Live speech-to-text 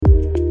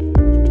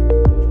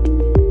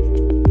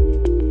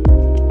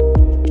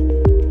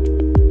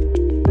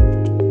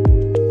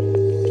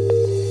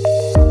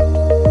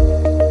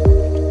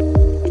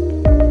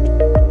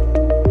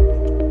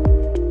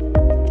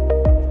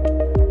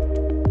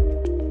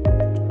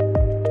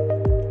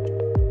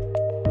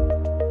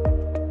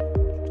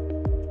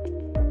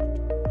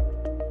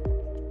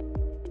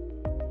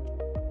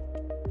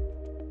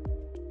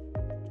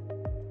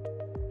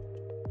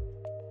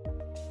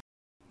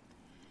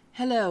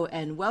Hello,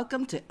 and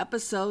welcome to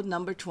episode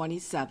number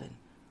 27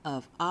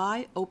 of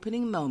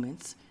Eye-Opening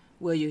Moments,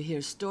 where you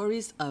hear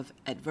stories of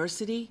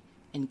adversity,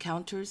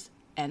 encounters,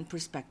 and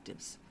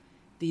perspectives.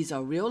 These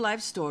are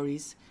real-life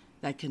stories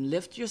that can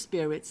lift your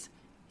spirits,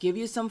 give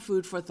you some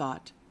food for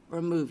thought,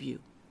 or move you.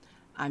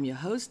 I'm your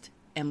host,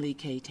 Emily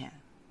K. Tan.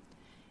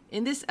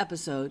 In this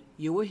episode,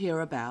 you will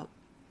hear about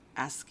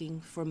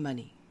asking for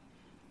money,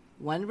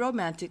 one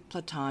romantic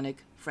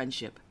platonic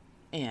friendship,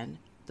 and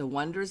the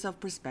wonders of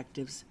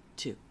perspectives,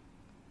 too.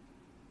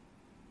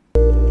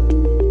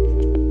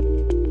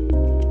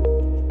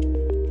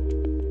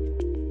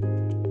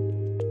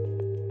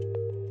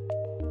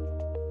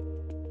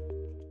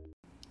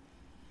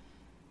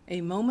 A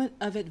moment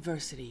of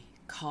adversity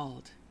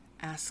called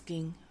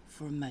asking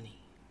for money.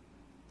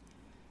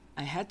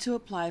 I had to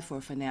apply for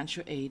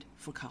financial aid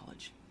for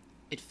college.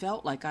 It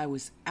felt like I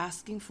was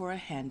asking for a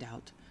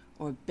handout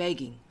or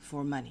begging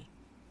for money.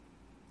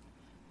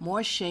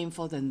 More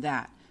shameful than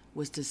that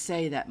was to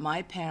say that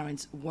my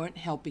parents weren't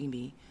helping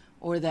me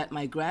or that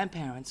my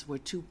grandparents were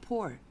too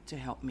poor to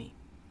help me.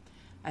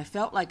 I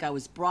felt like I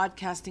was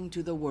broadcasting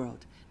to the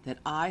world that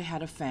I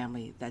had a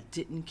family that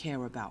didn't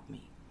care about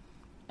me.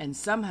 And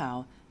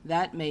somehow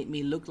that made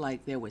me look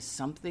like there was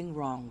something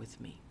wrong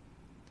with me.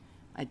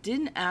 I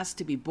didn't ask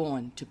to be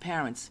born to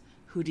parents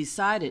who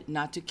decided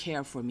not to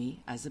care for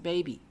me as a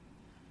baby.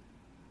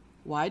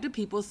 Why do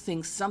people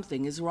think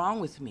something is wrong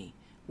with me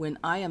when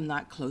I am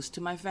not close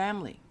to my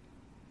family?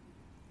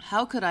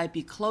 How could I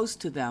be close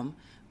to them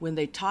when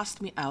they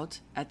tossed me out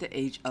at the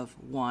age of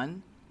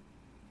 1,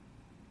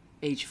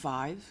 age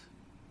 5?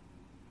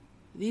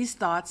 These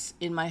thoughts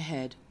in my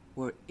head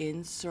were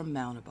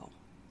insurmountable.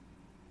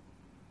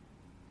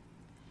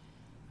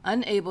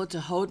 Unable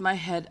to hold my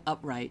head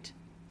upright,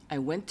 I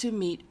went to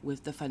meet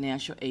with the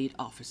financial aid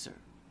officer.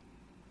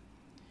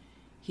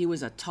 He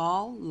was a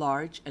tall,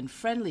 large, and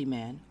friendly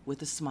man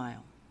with a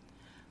smile.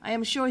 I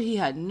am sure he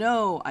had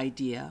no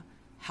idea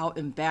how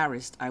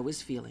embarrassed I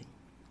was feeling.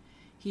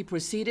 He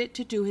proceeded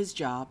to do his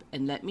job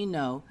and let me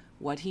know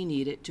what he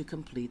needed to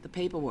complete the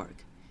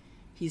paperwork.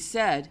 He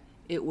said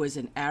it was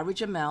an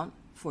average amount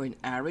for an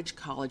average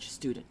college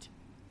student.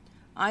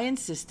 I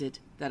insisted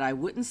that I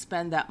wouldn't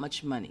spend that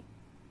much money.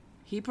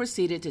 He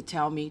proceeded to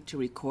tell me to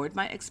record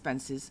my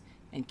expenses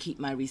and keep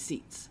my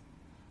receipts.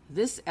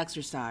 This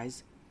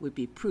exercise would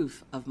be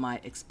proof of my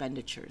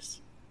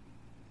expenditures.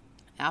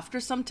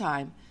 After some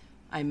time,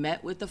 I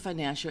met with the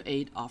financial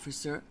aid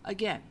officer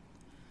again.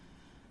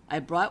 I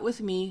brought with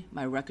me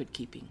my record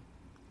keeping.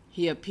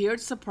 He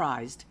appeared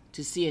surprised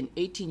to see an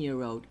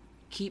 18-year-old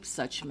keep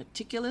such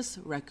meticulous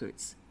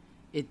records.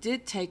 It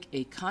did take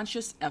a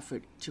conscious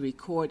effort to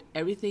record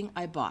everything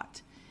I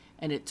bought,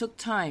 and it took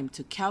time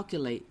to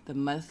calculate the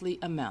monthly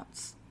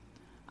amounts.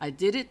 I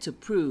did it to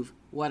prove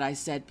what I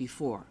said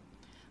before.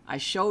 I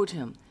showed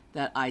him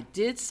that I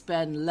did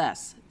spend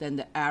less than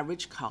the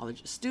average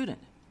college student.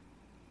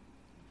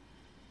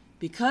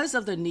 Because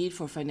of the need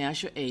for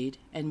financial aid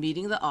and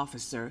meeting the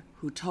officer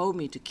who told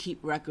me to keep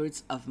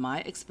records of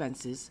my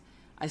expenses,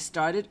 I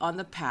started on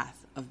the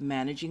path of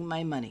managing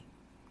my money.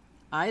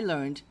 I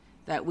learned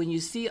that when you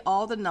see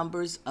all the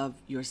numbers of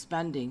your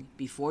spending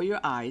before your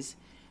eyes,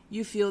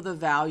 you feel the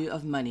value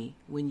of money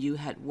when you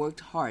had worked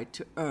hard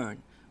to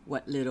earn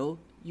what little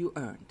you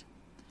earned.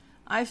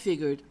 I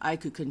figured I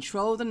could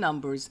control the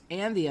numbers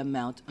and the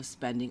amount of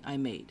spending I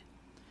made.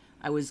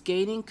 I was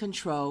gaining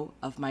control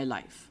of my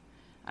life.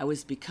 I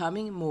was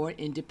becoming more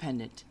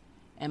independent,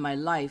 and my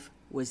life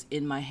was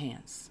in my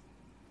hands.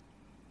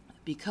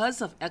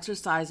 Because of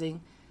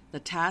exercising the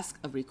task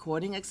of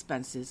recording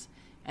expenses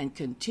and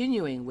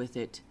continuing with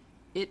it,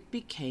 it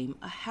became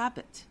a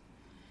habit.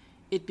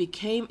 It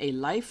became a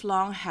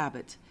lifelong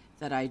habit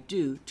that I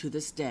do to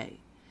this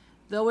day.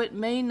 Though it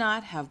may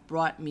not have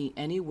brought me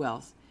any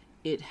wealth,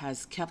 it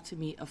has kept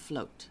me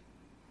afloat.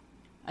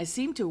 I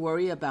seem to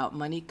worry about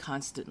money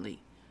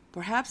constantly.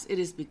 Perhaps it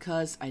is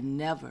because I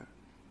never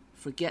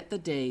forget the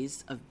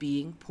days of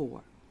being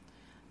poor.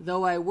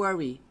 Though I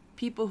worry,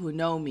 people who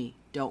know me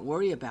don't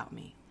worry about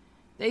me.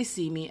 They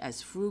see me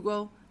as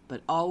frugal,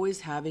 but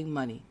always having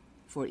money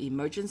for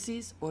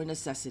emergencies or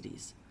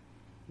necessities.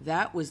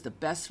 That was the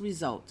best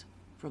result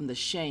from the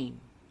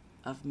shame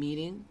of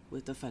meeting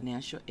with the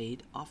financial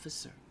aid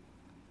officer.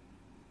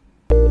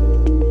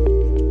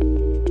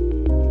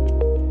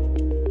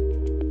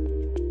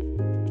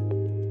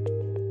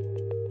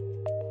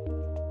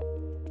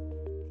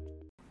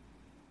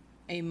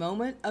 A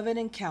moment of an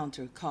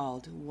encounter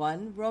called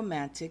one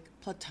romantic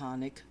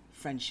platonic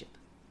friendship.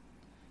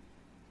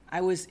 I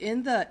was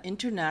in the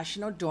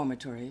international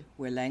dormitory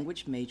where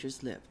language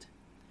majors lived.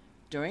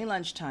 During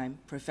lunchtime,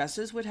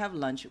 professors would have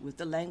lunch with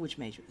the language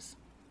majors.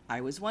 I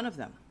was one of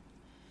them.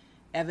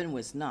 Evan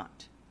was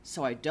not,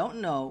 so I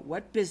don't know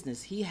what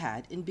business he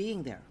had in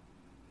being there.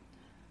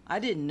 I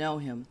didn't know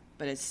him,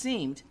 but it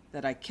seemed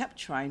that I kept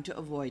trying to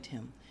avoid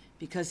him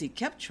because he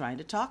kept trying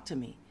to talk to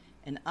me,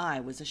 and I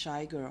was a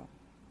shy girl.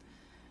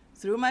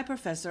 Through my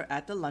professor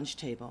at the lunch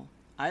table,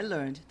 I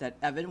learned that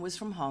Evan was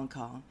from Hong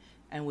Kong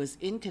and was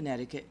in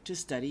Connecticut to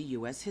study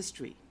U.S.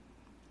 history.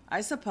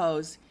 I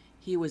suppose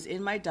he was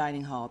in my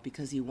dining hall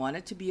because he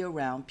wanted to be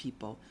around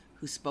people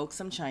who spoke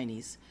some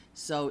Chinese,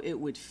 so it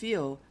would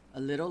feel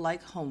a little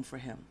like home for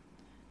him.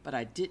 But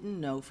I didn't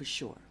know for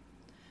sure.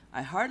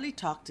 I hardly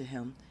talked to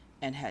him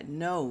and had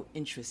no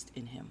interest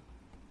in him.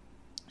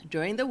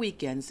 During the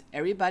weekends,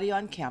 everybody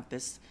on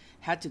campus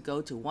had to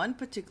go to one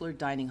particular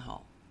dining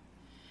hall.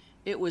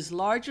 It was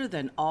larger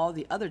than all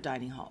the other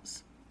dining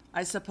halls.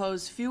 I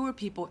suppose fewer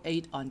people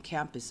ate on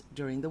campus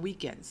during the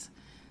weekends,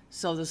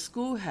 so the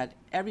school had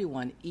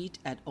everyone eat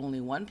at only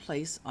one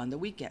place on the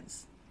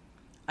weekends.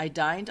 I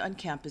dined on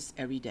campus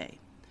every day.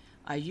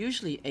 I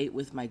usually ate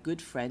with my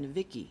good friend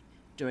Vicky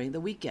during the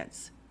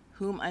weekends,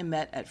 whom I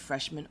met at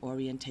freshman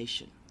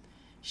orientation.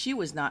 She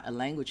was not a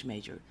language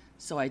major,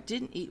 so I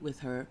didn't eat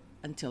with her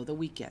until the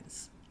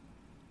weekends.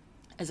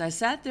 As I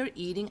sat there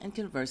eating and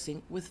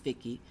conversing with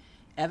Vicky,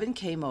 Evan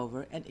came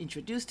over and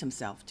introduced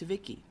himself to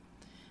Vicky.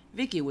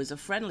 Vicky was a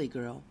friendly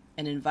girl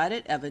and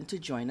invited Evan to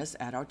join us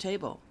at our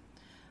table.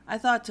 I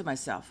thought to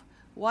myself,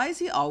 why is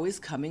he always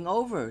coming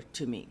over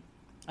to me?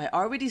 I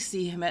already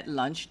see him at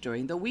lunch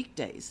during the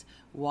weekdays.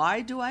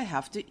 Why do I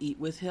have to eat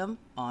with him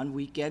on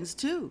weekends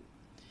too?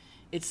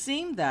 It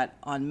seemed that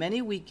on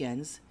many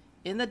weekends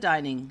in the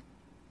dining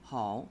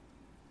hall,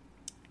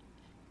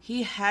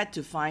 he had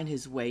to find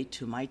his way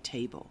to my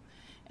table.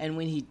 And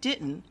when he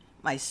didn't,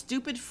 my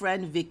stupid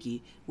friend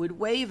Vicky would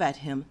wave at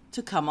him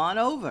to come on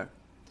over.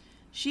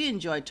 She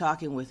enjoyed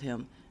talking with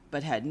him,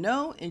 but had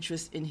no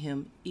interest in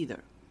him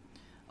either.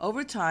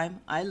 Over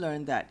time, I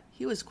learned that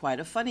he was quite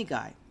a funny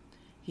guy.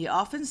 He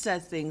often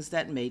said things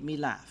that made me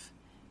laugh,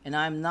 and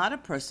I'm not a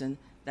person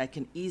that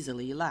can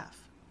easily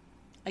laugh.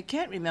 I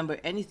can't remember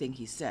anything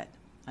he said.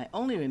 I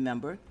only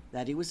remember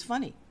that he was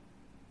funny.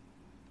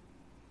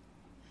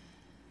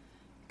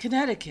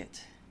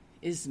 Connecticut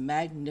is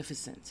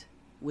magnificent,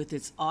 with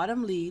its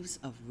autumn leaves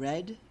of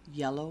red,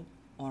 yellow,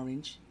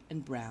 orange,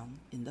 and brown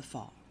in the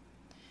fall.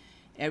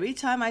 Every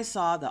time I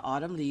saw the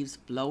autumn leaves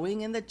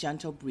blowing in the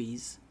gentle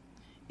breeze,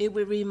 it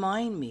would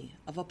remind me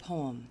of a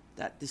poem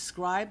that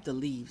described the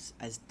leaves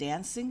as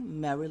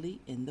dancing merrily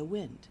in the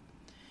wind.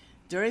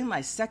 During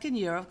my second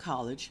year of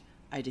college,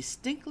 I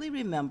distinctly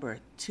remember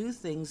two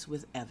things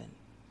with Evan.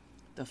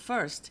 The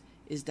first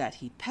is that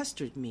he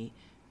pestered me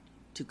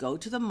to go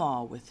to the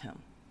mall with him.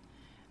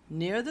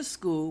 Near the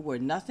school were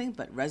nothing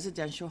but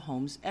residential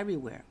homes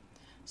everywhere,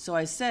 so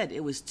I said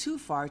it was too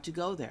far to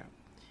go there.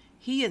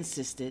 He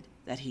insisted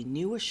that he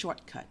knew a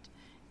shortcut,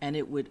 and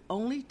it would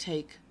only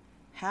take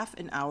half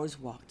an hour's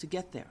walk to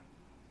get there.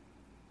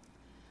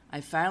 I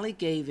finally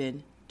gave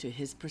in to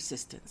his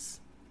persistence.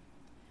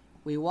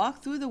 We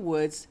walked through the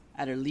woods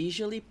at a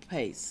leisurely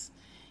pace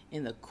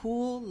in the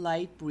cool,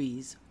 light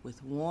breeze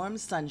with warm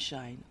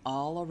sunshine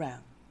all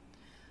around.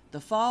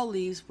 The fall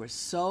leaves were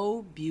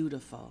so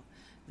beautiful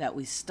that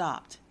we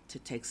stopped to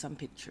take some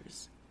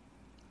pictures.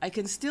 I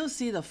can still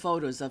see the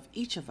photos of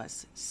each of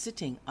us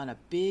sitting on a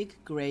big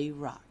gray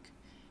rock,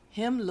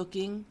 him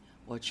looking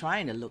or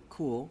trying to look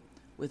cool,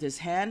 with his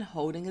hand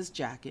holding his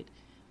jacket,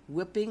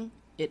 whipping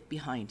it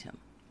behind him.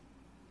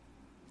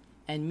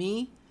 And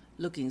me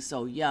looking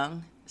so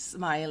young,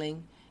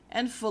 smiling,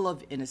 and full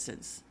of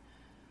innocence.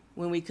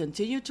 When we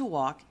continued to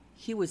walk,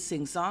 he would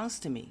sing songs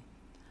to me.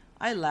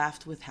 I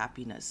laughed with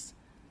happiness.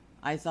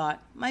 I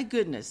thought, my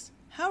goodness,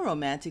 how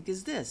romantic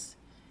is this?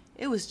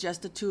 It was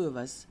just the two of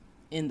us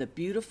in the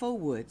beautiful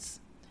woods,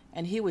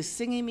 and he was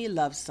singing me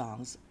love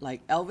songs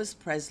like Elvis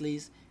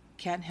Presley's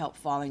Can't Help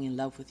Falling in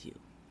Love with You.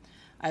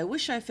 I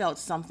wish I felt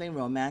something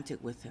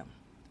romantic with him,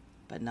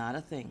 but not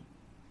a thing.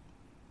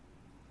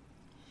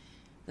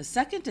 The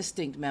second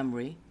distinct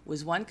memory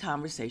was one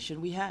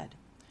conversation we had.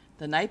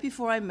 The night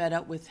before I met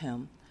up with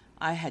him,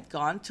 I had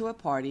gone to a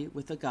party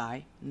with a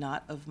guy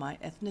not of my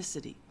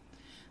ethnicity.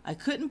 I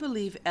couldn't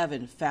believe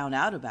Evan found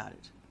out about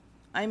it.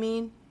 I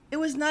mean, it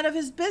was none of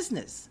his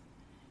business.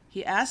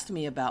 He asked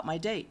me about my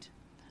date.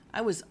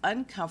 I was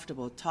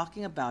uncomfortable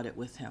talking about it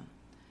with him,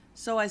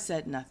 so I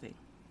said nothing.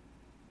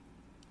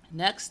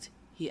 Next,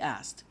 he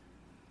asked,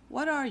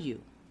 "What are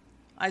you?"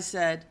 I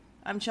said,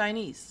 "I'm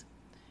Chinese."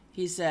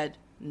 He said,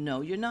 "No,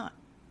 you're not."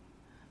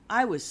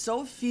 I was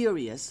so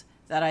furious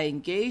that I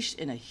engaged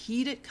in a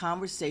heated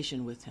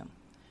conversation with him.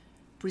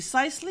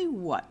 Precisely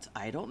what,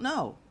 I don't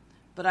know,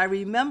 but I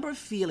remember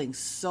feeling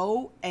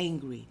so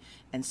angry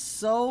and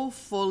so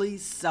fully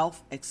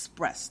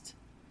self-expressed.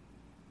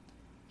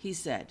 He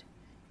said,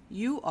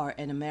 "You are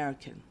an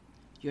American.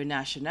 Your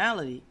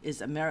nationality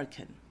is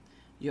American.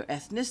 Your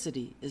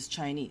ethnicity is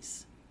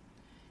Chinese."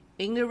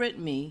 Ignorant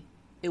me,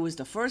 it was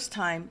the first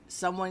time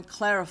someone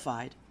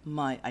clarified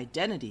my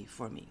identity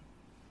for me.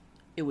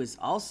 It was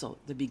also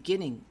the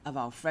beginning of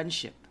our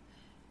friendship,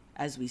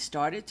 as we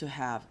started to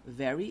have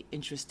very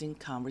interesting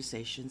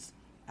conversations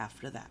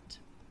after that.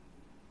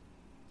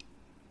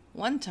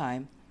 One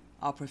time,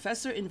 our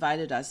professor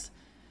invited us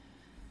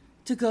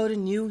to go to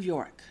New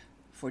York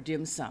for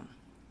dim sum.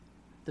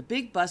 The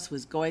big bus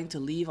was going to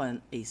leave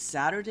on a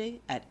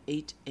Saturday at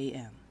 8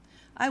 a.m.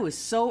 I was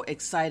so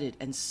excited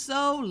and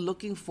so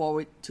looking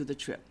forward to the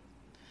trip.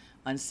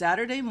 On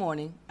Saturday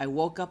morning, I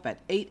woke up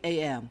at 8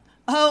 a.m.,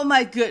 Oh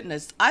my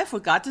goodness, I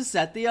forgot to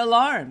set the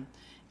alarm,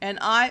 and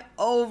I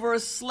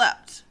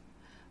overslept.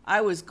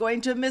 I was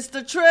going to miss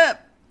the trip.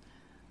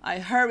 I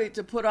hurried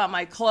to put on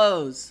my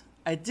clothes.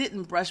 I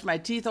didn't brush my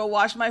teeth or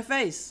wash my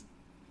face.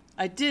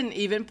 I didn't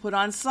even put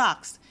on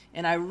socks,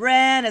 and I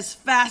ran as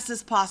fast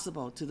as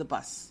possible to the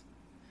bus.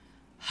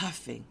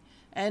 Huffing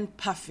and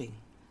puffing.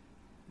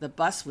 The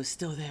bus was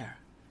still there.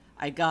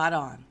 I got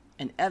on,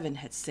 and Evan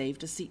had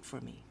saved a seat for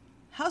me.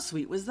 How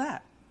sweet was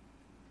that?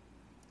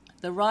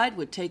 The ride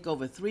would take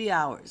over 3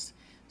 hours,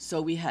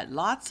 so we had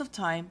lots of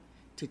time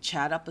to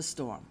chat up a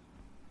storm.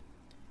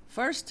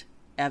 First,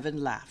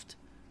 Evan laughed.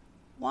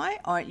 Why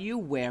aren't you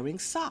wearing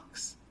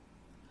socks?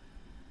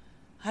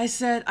 I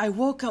said I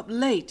woke up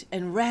late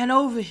and ran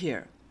over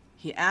here.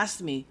 He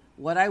asked me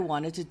what I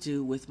wanted to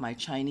do with my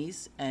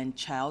Chinese and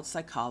child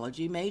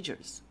psychology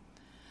majors.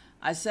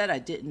 I said I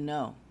didn't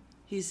know.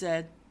 He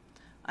said,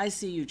 I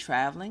see you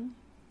traveling,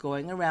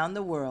 going around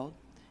the world,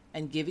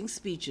 and giving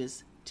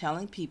speeches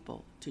telling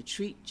people to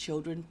treat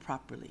children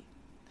properly.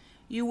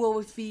 You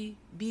will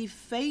be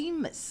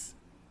famous.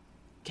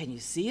 Can you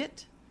see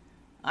it?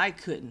 I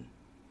couldn't,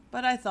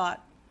 but I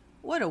thought,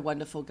 what a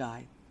wonderful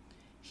guy.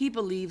 He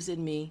believes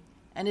in me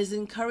and is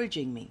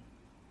encouraging me.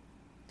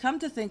 Come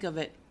to think of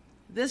it,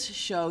 this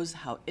shows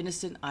how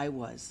innocent I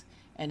was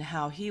and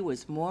how he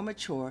was more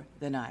mature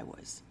than I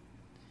was.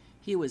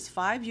 He was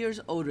 5 years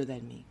older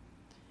than me.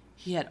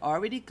 He had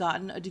already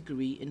gotten a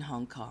degree in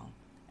Hong Kong,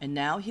 and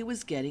now he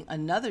was getting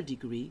another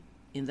degree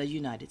in the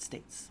United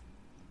States.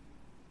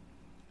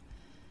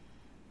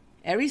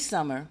 Every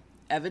summer,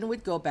 Evan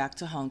would go back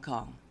to Hong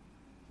Kong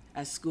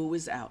as school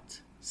was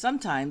out.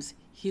 Sometimes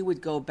he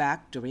would go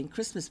back during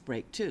Christmas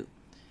break too.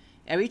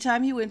 Every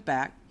time he went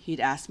back, he'd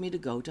ask me to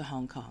go to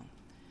Hong Kong.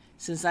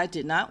 Since I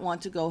did not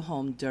want to go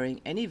home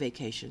during any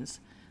vacations,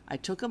 I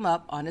took him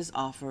up on his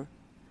offer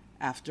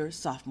after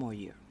sophomore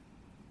year.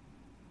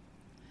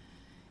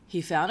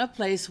 He found a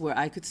place where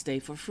I could stay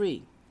for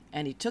free,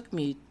 and he took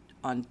me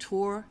on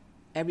tour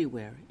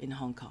everywhere in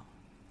Hong Kong.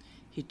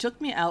 He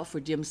took me out for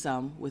dim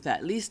sum with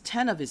at least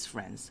 10 of his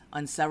friends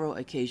on several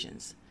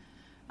occasions.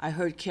 I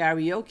heard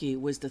karaoke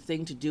was the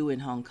thing to do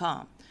in Hong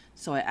Kong,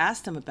 so I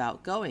asked him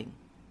about going.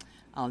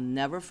 I'll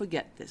never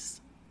forget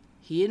this.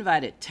 He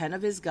invited 10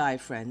 of his guy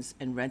friends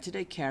and rented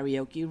a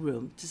karaoke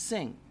room to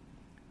sing.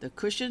 The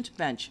cushioned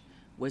bench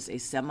was a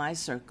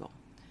semicircle.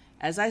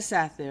 As I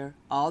sat there,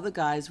 all the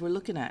guys were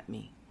looking at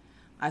me.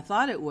 I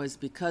thought it was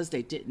because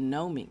they didn't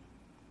know me.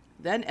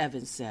 Then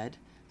Evan said,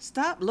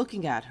 "Stop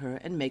looking at her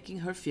and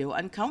making her feel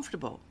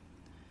uncomfortable."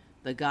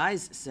 The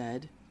guys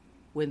said,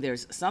 "When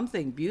there's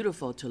something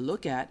beautiful to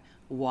look at,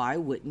 why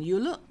wouldn't you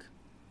look?"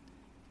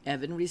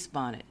 Evan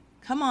responded,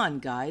 "Come on,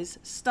 guys,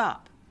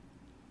 stop."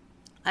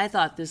 I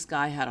thought this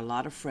guy had a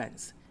lot of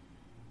friends.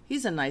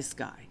 He's a nice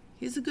guy.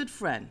 He's a good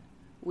friend.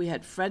 We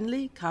had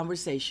friendly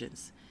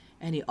conversations,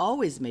 and he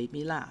always made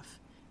me laugh.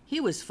 He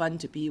was fun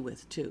to be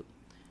with, too,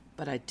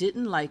 but I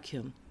didn't like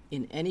him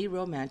in any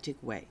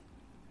romantic way.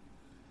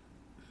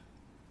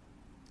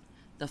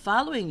 The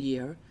following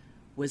year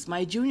was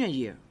my junior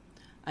year.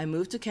 I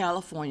moved to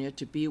California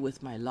to be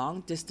with my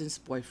long-distance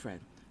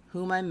boyfriend,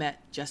 whom I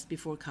met just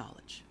before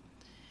college.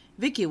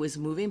 Vicky was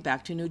moving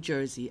back to New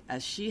Jersey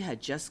as she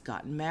had just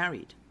gotten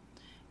married.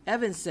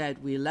 Evan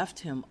said we left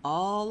him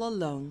all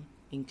alone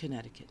in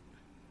Connecticut.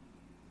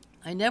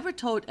 I never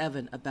told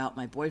Evan about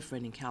my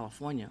boyfriend in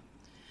California,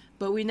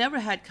 but we never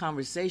had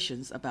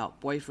conversations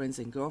about boyfriends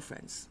and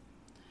girlfriends.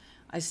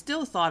 I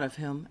still thought of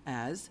him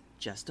as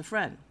just a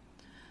friend.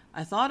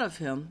 I thought of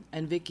him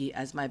and Vicky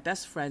as my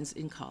best friends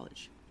in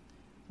college.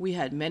 We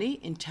had many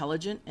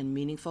intelligent and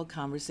meaningful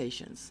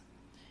conversations.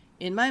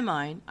 In my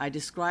mind, I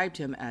described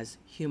him as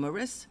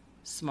humorous,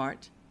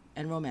 smart,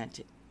 and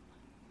romantic.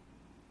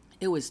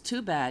 It was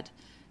too bad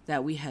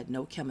that we had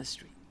no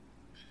chemistry.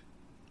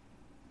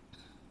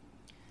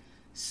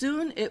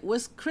 Soon it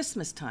was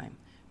Christmas time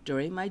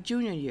during my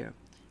junior year.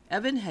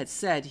 Evan had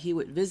said he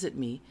would visit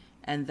me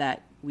and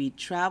that we'd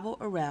travel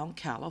around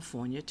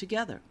California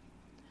together.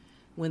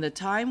 When the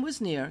time was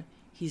near,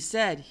 he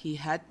said he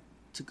had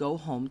to go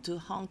home to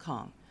Hong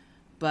Kong,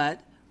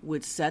 but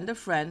would send a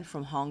friend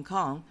from Hong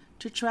Kong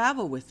to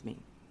travel with me.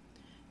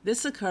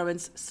 This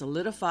occurrence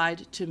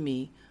solidified to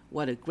me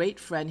what a great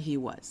friend he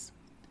was.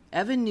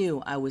 Evan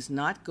knew I was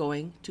not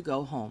going to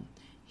go home.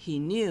 He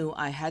knew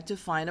I had to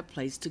find a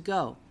place to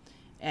go,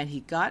 and he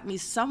got me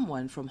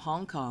someone from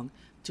Hong Kong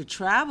to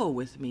travel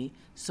with me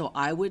so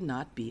I would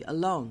not be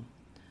alone.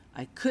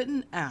 I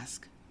couldn't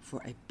ask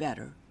for a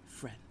better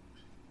friend.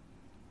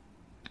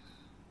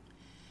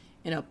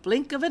 In a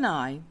blink of an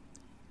eye,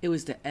 it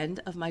was the end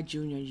of my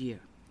junior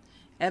year.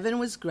 Evan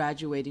was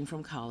graduating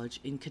from college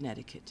in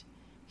Connecticut.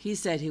 He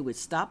said he would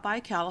stop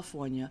by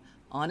California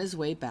on his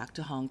way back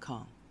to Hong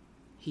Kong.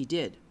 He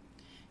did.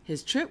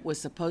 His trip was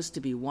supposed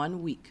to be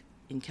 1 week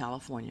in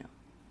California.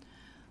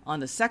 On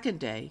the second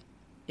day,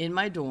 in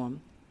my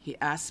dorm, he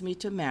asked me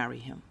to marry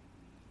him.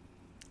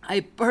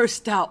 I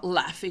burst out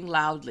laughing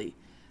loudly.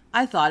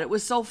 I thought it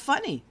was so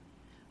funny.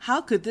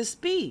 How could this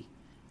be?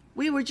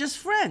 We were just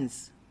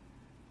friends.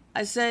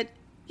 I said,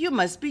 You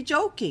must be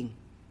joking."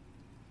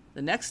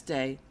 The next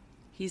day,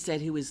 he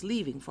said he was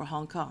leaving for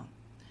Hong Kong,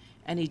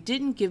 and he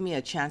didn't give me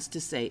a chance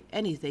to say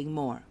anything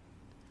more.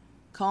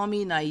 Call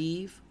me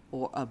naive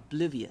or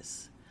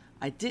oblivious.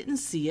 I didn't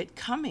see it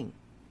coming.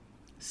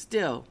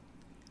 Still,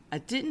 I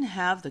didn't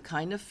have the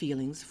kind of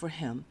feelings for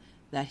him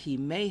that he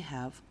may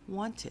have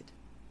wanted.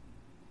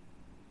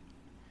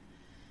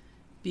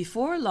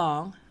 Before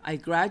long, I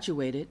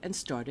graduated and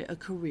started a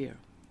career.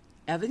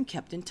 Evan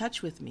kept in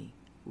touch with me,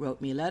 wrote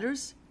me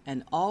letters,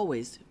 and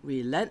always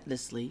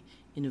relentlessly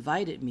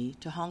invited me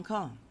to Hong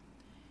Kong.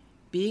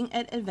 Being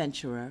an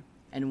adventurer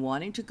and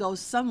wanting to go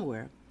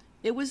somewhere,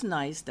 it was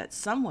nice that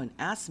someone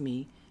asked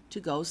me to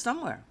go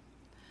somewhere.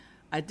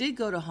 I did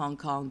go to Hong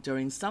Kong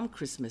during some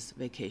Christmas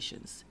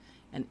vacations,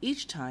 and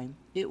each time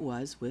it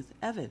was with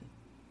Evan.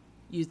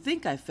 You'd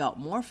think I felt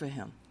more for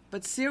him,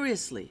 but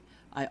seriously,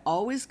 I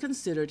always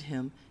considered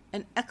him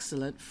an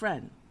excellent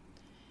friend.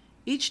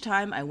 Each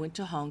time I went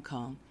to Hong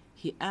Kong,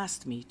 he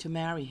asked me to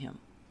marry him.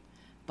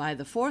 By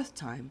the fourth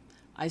time,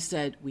 I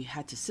said we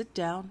had to sit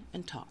down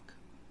and talk.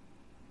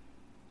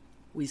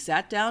 We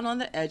sat down on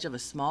the edge of a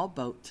small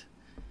boat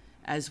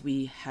as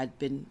we had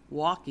been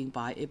walking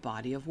by a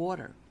body of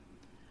water.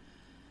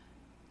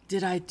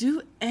 "Did I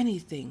do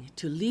anything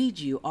to lead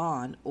you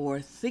on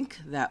or think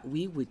that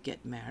we would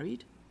get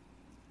married?"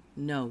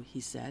 "No,"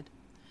 he said.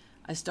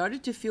 I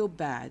started to feel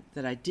bad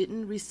that I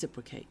didn't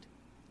reciprocate,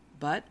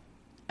 but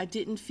I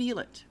didn't feel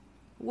it.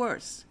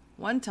 Worse,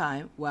 one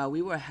time while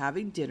we were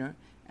having dinner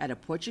at a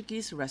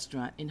Portuguese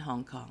restaurant in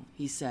Hong Kong,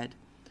 he said,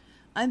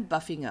 "I'm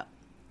buffing up,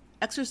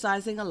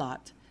 exercising a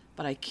lot,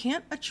 but I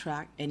can't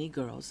attract any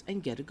girls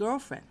and get a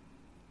girlfriend."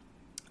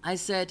 I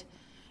said,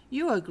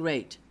 "You are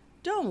great.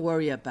 Don't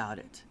worry about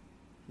it."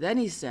 Then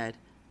he said,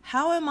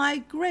 "How am I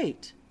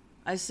great?"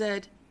 I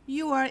said,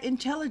 "You are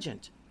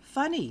intelligent,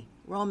 funny,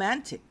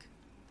 romantic."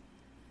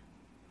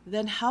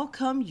 "Then how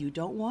come you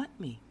don't want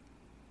me?"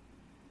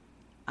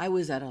 I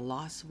was at a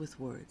loss with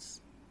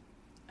words.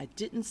 I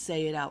didn't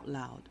say it out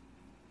loud,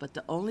 but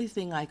the only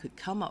thing I could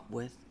come up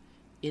with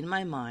in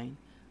my mind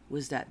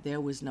was that there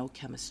was no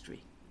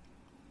chemistry.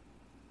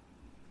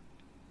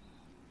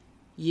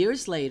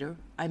 Years later,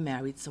 I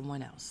married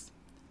someone else.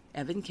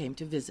 Evan came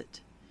to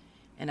visit,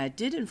 and I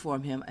did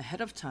inform him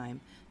ahead of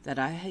time that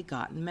I had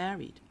gotten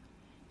married.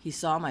 He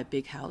saw my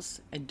big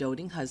house and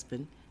doting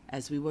husband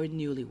as we were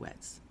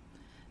newlyweds.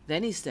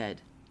 Then he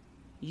said,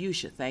 "You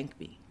should thank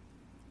me."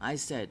 I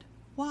said,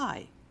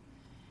 "Why?"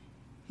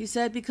 He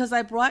said, "Because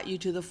I brought you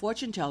to the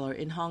fortune teller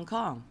in Hong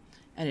Kong,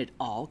 and it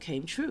all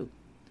came true.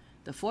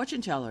 The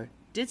fortune teller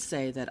did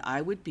say that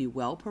I would be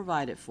well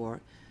provided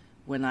for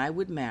when I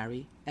would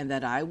marry and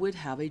that I would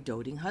have a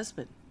doting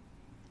husband.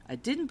 I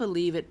didn't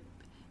believe it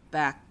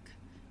back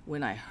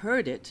when I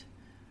heard it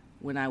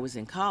when I was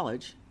in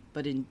college,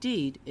 but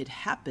indeed it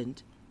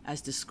happened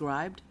as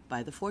described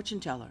by the fortune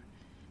teller,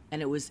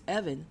 and it was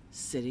Evan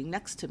sitting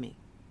next to me.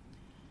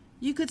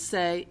 You could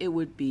say it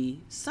would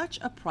be such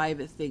a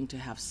private thing to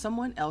have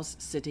someone else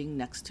sitting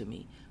next to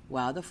me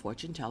while the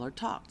fortune teller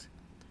talked,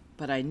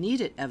 but I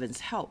needed Evan's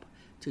help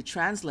to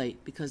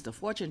translate because the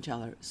fortune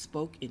teller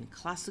spoke in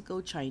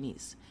classical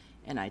Chinese,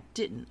 and I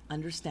didn't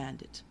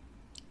understand it.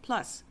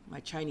 Plus, my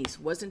Chinese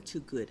wasn't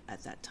too good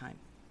at that time.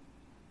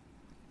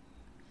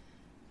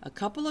 A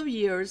couple of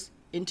years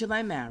into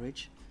my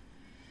marriage,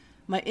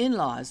 my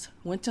in-laws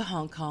went to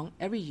Hong Kong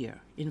every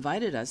year,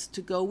 invited us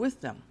to go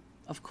with them.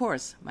 Of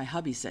course, my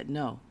hubby said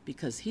no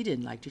because he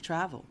didn't like to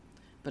travel,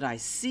 but I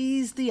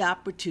seized the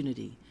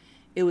opportunity.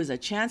 It was a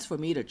chance for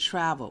me to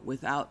travel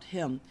without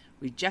him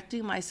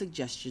rejecting my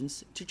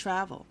suggestions to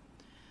travel.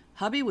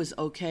 Hubby was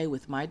okay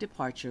with my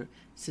departure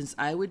since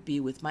I would be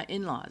with my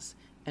in-laws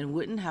and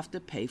wouldn't have to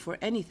pay for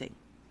anything.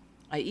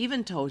 I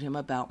even told him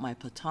about my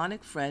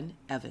platonic friend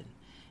Evan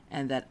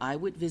and that I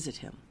would visit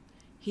him.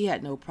 He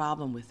had no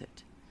problem with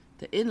it.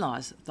 The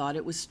in-laws thought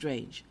it was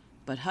strange,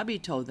 but hubby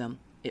told them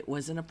it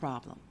wasn't a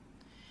problem.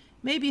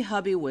 Maybe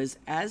hubby was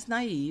as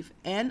naive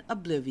and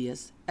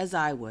oblivious as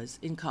I was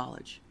in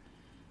college,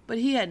 but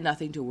he had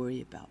nothing to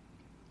worry about.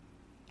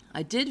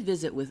 I did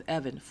visit with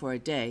Evan for a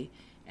day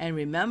and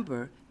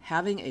remember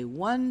having a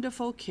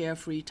wonderful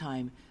carefree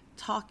time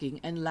talking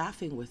and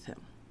laughing with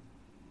him.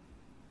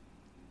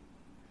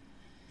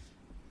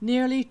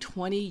 Nearly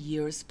 20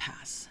 years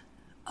pass.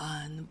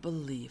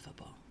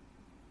 Unbelievable.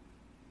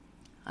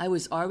 I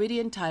was already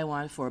in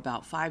Taiwan for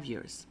about 5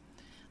 years.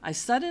 I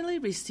suddenly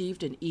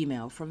received an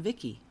email from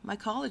Vicky, my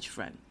college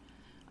friend.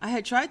 I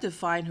had tried to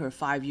find her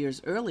 5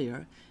 years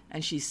earlier,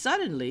 and she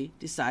suddenly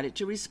decided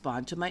to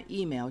respond to my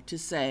email to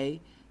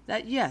say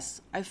that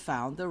yes, I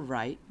found the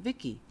right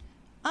Vicky.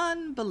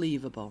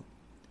 Unbelievable.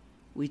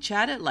 We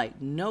chatted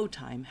like no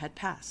time had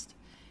passed,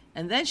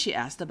 and then she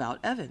asked about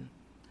Evan.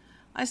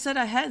 I said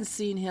I hadn't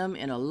seen him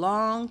in a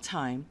long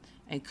time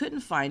and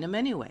couldn't find him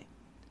anyway.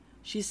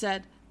 She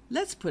said,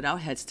 "Let's put our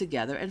heads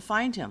together and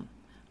find him.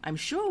 I'm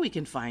sure we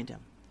can find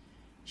him."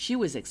 She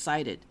was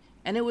excited,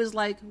 and it was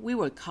like we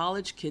were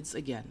college kids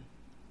again.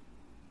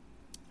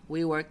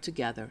 We worked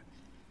together,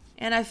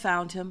 and I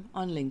found him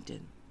on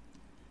LinkedIn.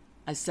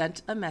 I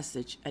sent a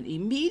message, and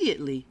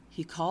immediately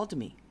he called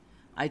me.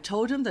 I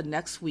told him the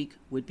next week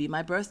would be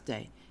my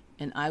birthday,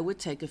 and I would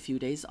take a few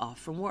days off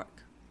from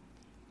work.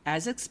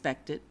 As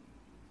expected,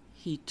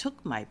 he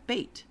took my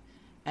bait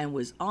and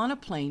was on a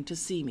plane to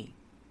see me.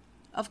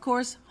 Of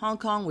course, Hong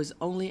Kong was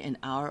only an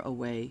hour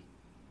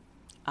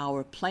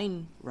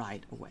plane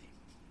ride away.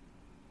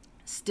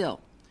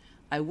 Still,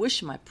 I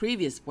wish my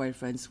previous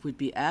boyfriends would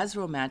be as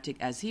romantic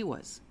as he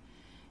was.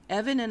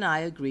 Evan and I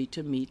agreed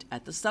to meet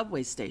at the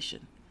subway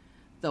station.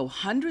 Though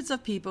hundreds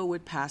of people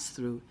would pass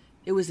through,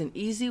 it was an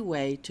easy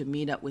way to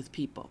meet up with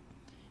people.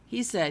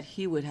 He said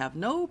he would have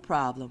no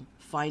problem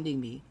finding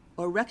me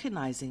or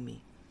recognizing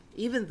me,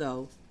 even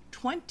though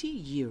 20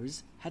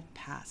 years had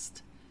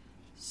passed.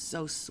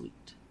 So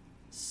sweet,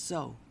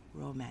 so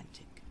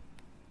romantic.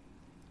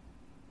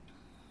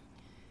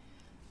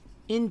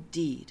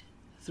 Indeed,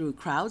 through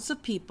crowds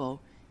of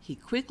people, he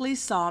quickly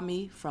saw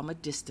me from a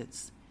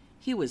distance.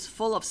 He was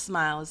full of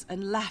smiles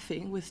and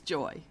laughing with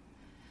joy.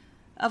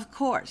 Of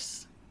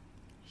course,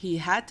 he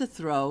had to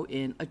throw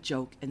in a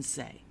joke and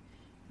say,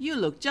 "You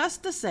look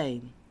just the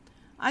same.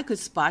 I could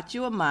spot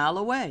you a mile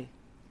away."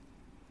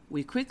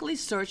 We quickly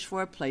searched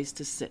for a place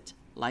to sit,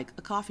 like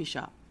a coffee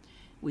shop.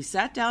 We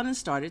sat down and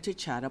started to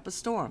chat up a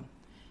storm.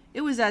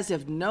 It was as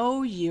if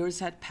no years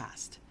had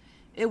passed.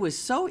 It was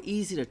so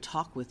easy to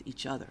talk with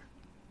each other.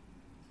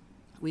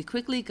 We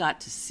quickly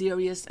got to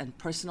serious and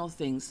personal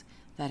things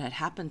that had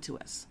happened to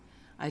us.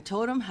 I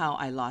told him how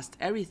I lost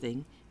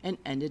everything and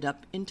ended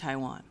up in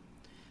Taiwan.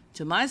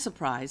 To my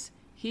surprise,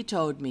 he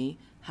told me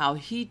how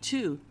he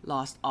too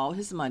lost all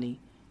his money,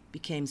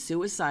 became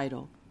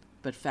suicidal,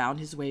 but found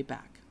his way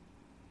back.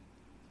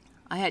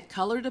 I had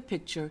colored a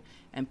picture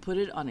and put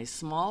it on a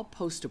small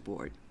poster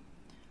board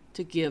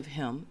to give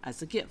him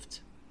as a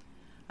gift.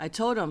 I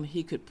told him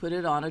he could put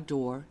it on a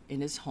door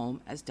in his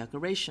home as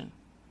decoration.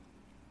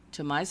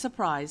 To my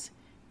surprise,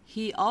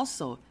 he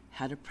also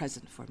had a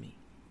present for me.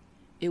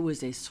 It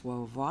was a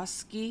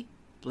Swarovski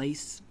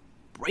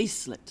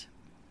bracelet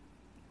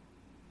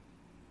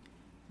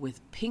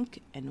with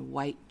pink and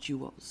white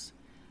jewels.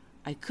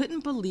 I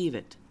couldn't believe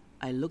it.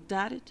 I looked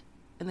at it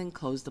and then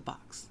closed the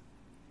box.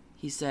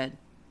 He said,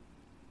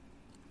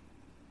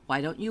 "Why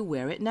don't you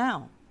wear it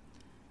now?"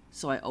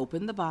 So I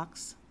opened the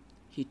box.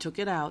 He took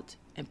it out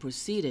and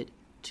proceeded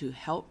to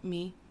help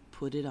me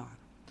put it on.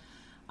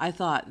 I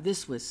thought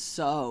this was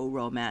so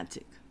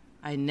romantic.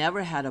 I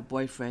never had a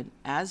boyfriend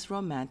as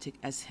romantic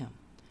as him.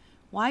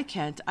 Why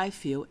can't I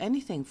feel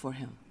anything for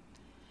him?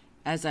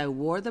 As I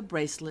wore the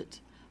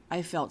bracelet,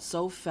 I felt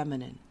so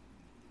feminine,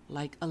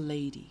 like a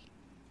lady.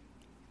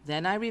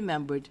 Then I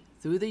remembered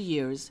through the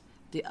years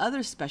the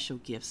other special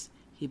gifts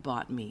he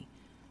bought me,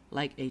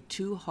 like a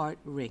 2-heart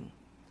ring,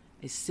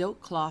 a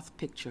silk cloth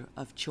picture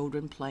of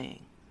children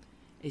playing,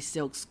 a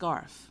silk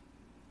scarf,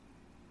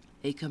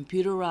 a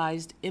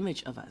computerized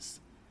image of us.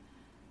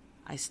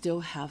 I still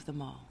have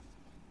them all.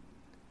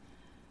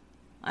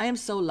 I am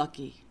so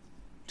lucky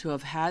to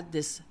have had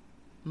this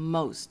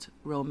most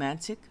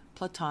romantic,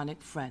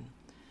 platonic friend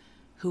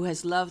who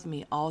has loved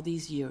me all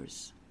these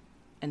years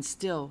and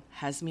still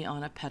has me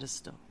on a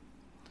pedestal.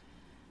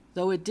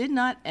 Though it did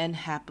not end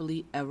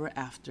happily ever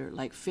after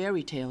like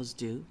fairy tales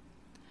do,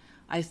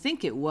 I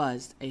think it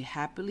was a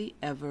happily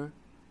ever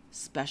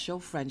special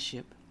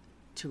friendship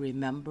to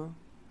remember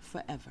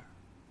forever.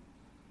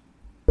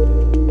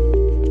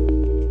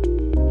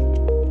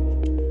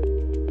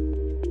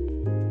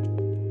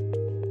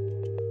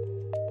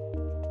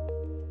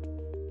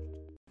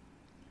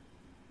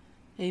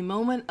 A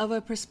moment of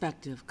a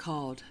perspective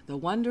called The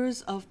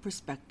Wonders of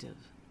Perspective.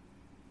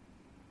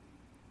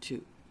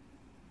 2.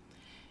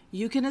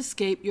 You can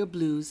escape your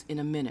blues in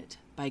a minute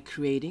by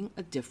creating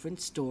a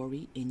different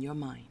story in your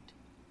mind.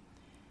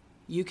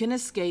 You can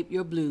escape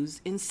your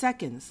blues in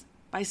seconds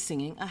by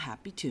singing a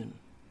happy tune.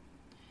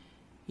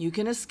 You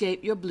can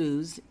escape your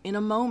blues in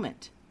a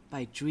moment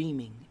by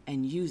dreaming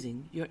and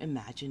using your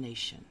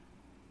imagination.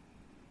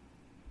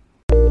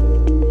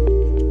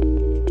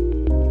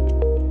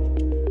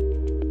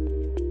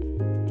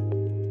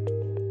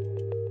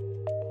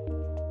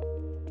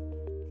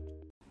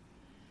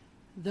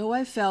 Though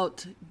I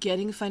felt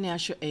getting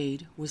financial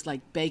aid was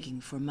like begging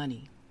for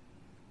money,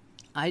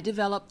 I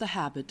developed the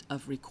habit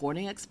of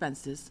recording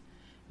expenses,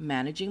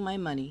 managing my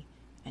money,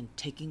 and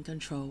taking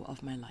control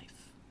of my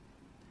life.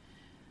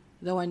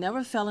 Though I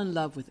never fell in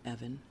love with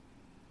Evan,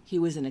 he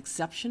was an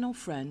exceptional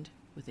friend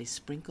with a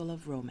sprinkle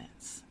of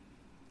romance.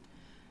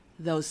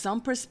 Though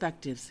some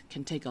perspectives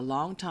can take a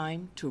long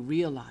time to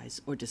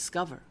realize or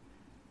discover,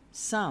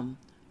 some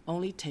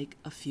only take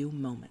a few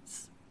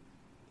moments.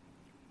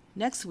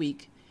 Next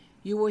week,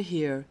 you will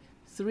hear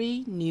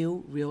 3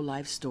 new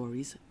real-life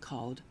stories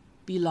called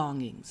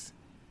Belongings,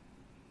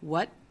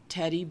 What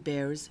Teddy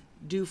Bears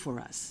Do for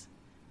Us,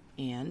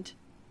 and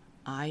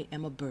I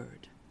Am a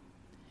Bird.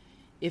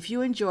 If you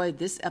enjoyed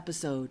this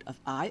episode of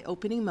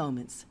Eye-Opening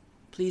Moments,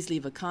 please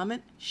leave a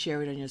comment,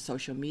 share it on your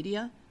social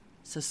media,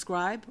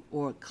 subscribe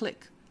or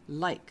click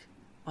like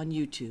on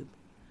YouTube,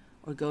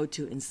 or go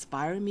to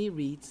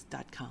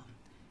inspiremereads.com.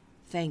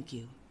 Thank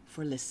you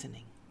for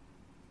listening.